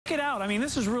check it out. I mean,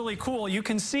 this is really cool. You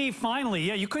can see finally,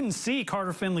 yeah, you couldn't see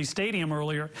Carter Finley Stadium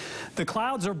earlier. The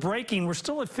clouds are breaking. We're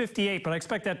still at 58, but I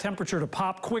expect that temperature to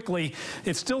pop quickly.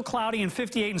 It's still cloudy and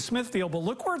 58 in Smithfield, but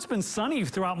look where it's been sunny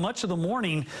throughout much of the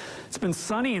morning. It's been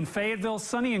sunny in Fayetteville,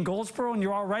 sunny in Goldsboro, and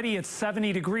you're already at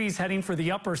 70 degrees, heading for the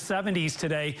upper 70s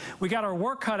today. We got our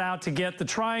work cut out to get the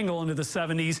triangle into the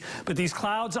 70s, but these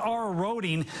clouds are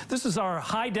eroding. This is our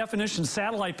high-definition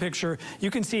satellite picture.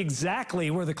 You can see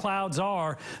exactly where the clouds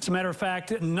are. As a matter of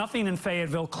fact, nothing in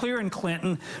Fayetteville, clear in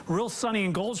Clinton, real sunny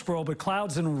in Goldsboro, but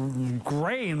clouds in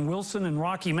gray in Wilson and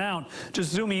Rocky Mount.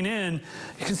 Just zooming in,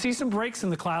 you can see some breaks in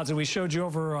the clouds that we showed you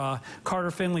over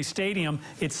Carter Finley Stadium.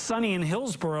 It's sunny in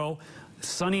Hillsboro.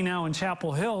 Sunny now in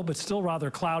Chapel Hill, but still rather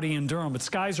cloudy in Durham. But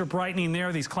skies are brightening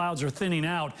there. These clouds are thinning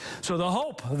out. So the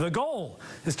hope, the goal,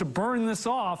 is to burn this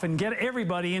off and get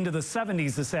everybody into the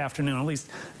 70s this afternoon. At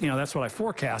least, you know, that's what I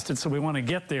forecasted, so we want to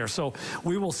get there. So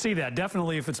we will see that.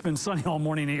 Definitely, if it's been sunny all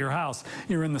morning at your house,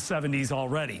 you're in the 70s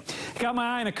already. Got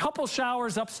my eye on a couple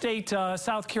showers upstate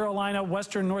South Carolina,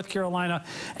 western North Carolina,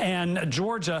 and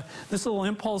Georgia. This little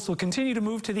impulse will continue to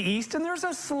move to the east, and there's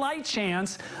a slight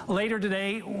chance later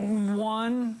today, one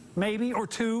maybe or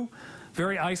two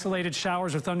very isolated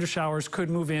showers or thunder showers could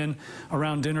move in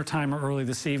around dinner time or early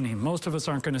this evening. Most of us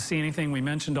aren't going to see anything. We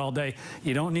mentioned all day,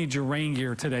 you don't need your rain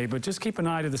gear today, but just keep an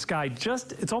eye to the sky.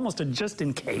 It's almost a just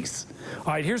in case.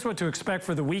 All right, here's what to expect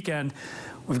for the weekend.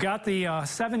 We've got the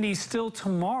 70s still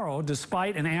tomorrow,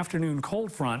 despite an afternoon cold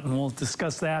front, and we'll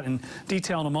discuss that in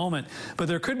detail in a moment. But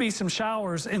there could be some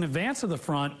showers in advance of the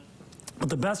front. But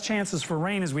the best chances for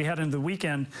rain as we head into the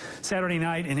weekend, Saturday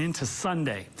night and into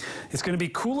Sunday. It's going to be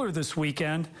cooler this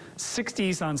weekend,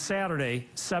 60s on Saturday,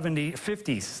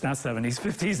 50s, not 70s,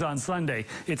 50s on Sunday.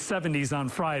 It's 70s on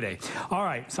Friday. All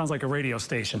right, sounds like a radio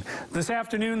station. This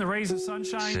afternoon, the rays of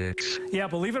sunshine. 6. Yeah,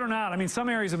 believe it or not, I mean, some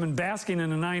areas have been basking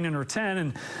in a 9 and or 10,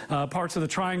 and parts of the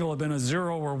triangle have been a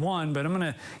 0 or 1, but I'm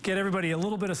going to get everybody a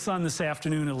little bit of sun this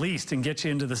afternoon at least and get you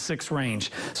into the 6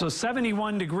 range. So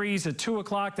 71 degrees at 2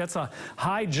 o'clock, that's a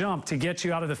high jump to get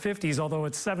you out of the 50s, although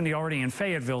it's 70 already in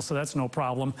Fayetteville, so that's no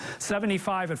problem.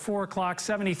 75 at 4 o'clock,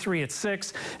 73 at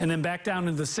 6, and then back down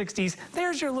into the 60s.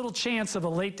 There's your little chance of a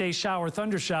late day shower,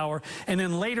 thunder shower, and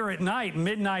then later at night,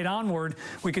 midnight onward,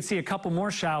 we could see a couple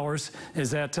more showers as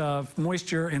that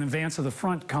moisture in advance of the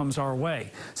front comes our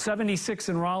way. 76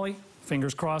 in Raleigh.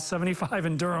 Fingers crossed, 75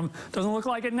 in Durham. Doesn't look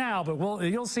like it now, but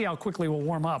you'll see how quickly we'll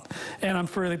warm up. And I'm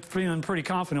feeling pretty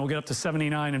confident we'll get up to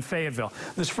 79 in Fayetteville.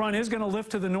 This front is going to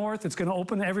lift to the north. It's going to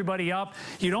open everybody up.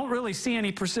 You don't really see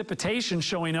any precipitation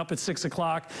showing up at 6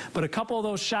 o'clock, but a couple of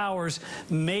those showers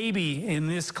maybe in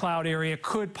this cloud area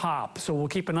could pop. So we'll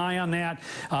keep an eye on that.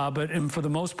 But for the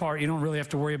most part, you don't really have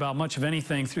to worry about much of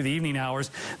anything through the evening hours.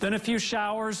 Then a few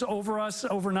showers over us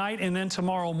overnight and then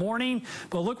tomorrow morning.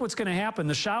 But look what's going to happen.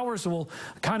 The showers will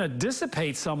kind of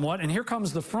dissipate somewhat, and here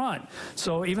comes the front.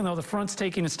 So even though the front's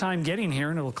taking its time getting here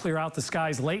and it'll clear out the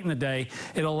skies late in the day,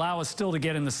 it'll allow us still to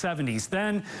get in the 70s.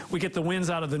 Then we get the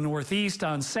winds out of the northeast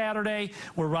on Saturday.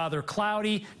 We're rather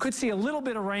cloudy. Could see a little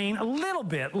bit of rain, a little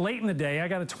bit late in the day. I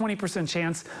got a 20%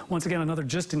 chance, once again, another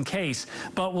just in case.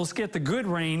 But we'll get the good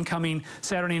rain coming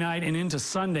Saturday night and into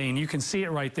Sunday, and you can see it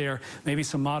right there, maybe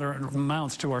some moderate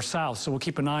amounts to our south. So we'll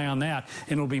keep an eye on that,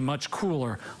 and it'll be much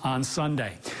cooler on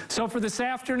Sunday. So for this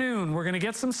afternoon, we're going to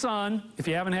get some sun, if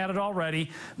you haven't had it already,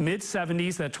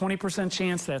 mid-70s, that 20%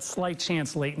 chance, that slight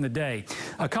chance late in the day.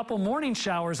 A couple morning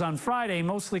showers on Friday,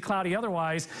 mostly cloudy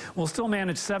otherwise. We'll still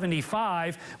manage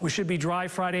 75. We should be dry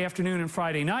Friday afternoon and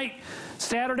Friday night.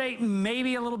 Saturday,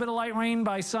 maybe a little bit of light rain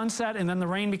by sunset, and then the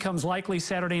rain becomes likely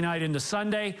Saturday night into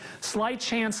Sunday. Slight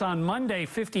chance on Monday,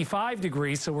 55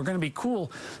 degrees, so we're going to be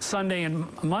cool Sunday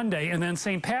and Monday. And then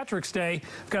St. Patrick's Day,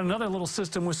 we've got another little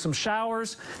system with some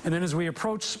showers. And then as we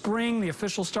approach spring, the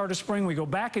official start of spring, we go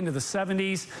back into the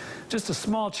 70s. Just a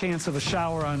small chance of a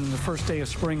shower on the first day of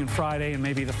spring and Friday, and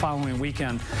maybe the following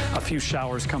weekend, a few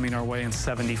showers coming our way in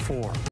 74.